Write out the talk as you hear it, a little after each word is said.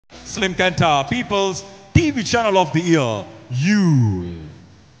Slim Kanta, People's TV Channel of the Year, You.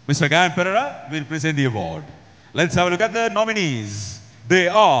 Mr. Gan Pereira will present the award. Let's have a look at the nominees. They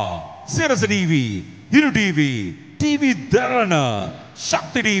are Sirasa TV, Hiru TV, TV Derana,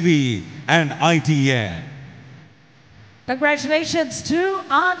 Shakti TV, and ITN. Congratulations to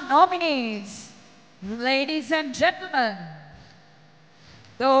our nominees. Ladies and gentlemen,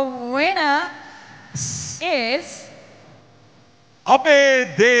 the winner is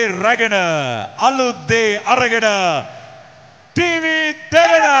Ape de Ragana, Alud de Aragana, TV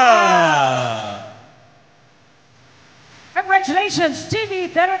Derana. Congratulations, TV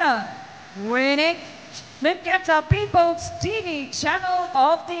Derana, winning Lanka People's TV Channel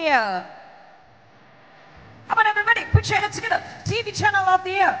of the Year. Come on, everybody, put your hands together. TV Channel of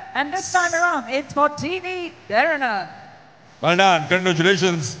the Year. And this time around, it's for TV Derana. Well done.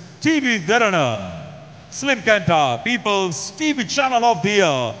 Congratulations, TV Derana. Slim Kanta, People's TV Channel of the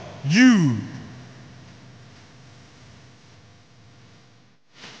Year, You.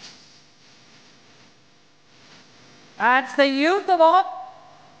 That's the Youth Award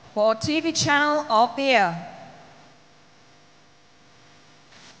for TV Channel of the Year.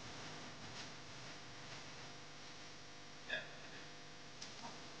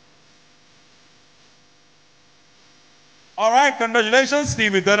 All right, congratulations,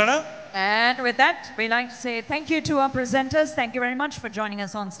 TV Derana. And with that, we'd like to say thank you to our presenters. Thank you very much for joining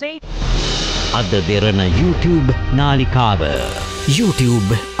us on stage. Ada Derana YouTube නාලිකාව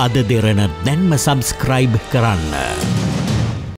YouTube Ada Derana දැන්ම subscribe කරන්න.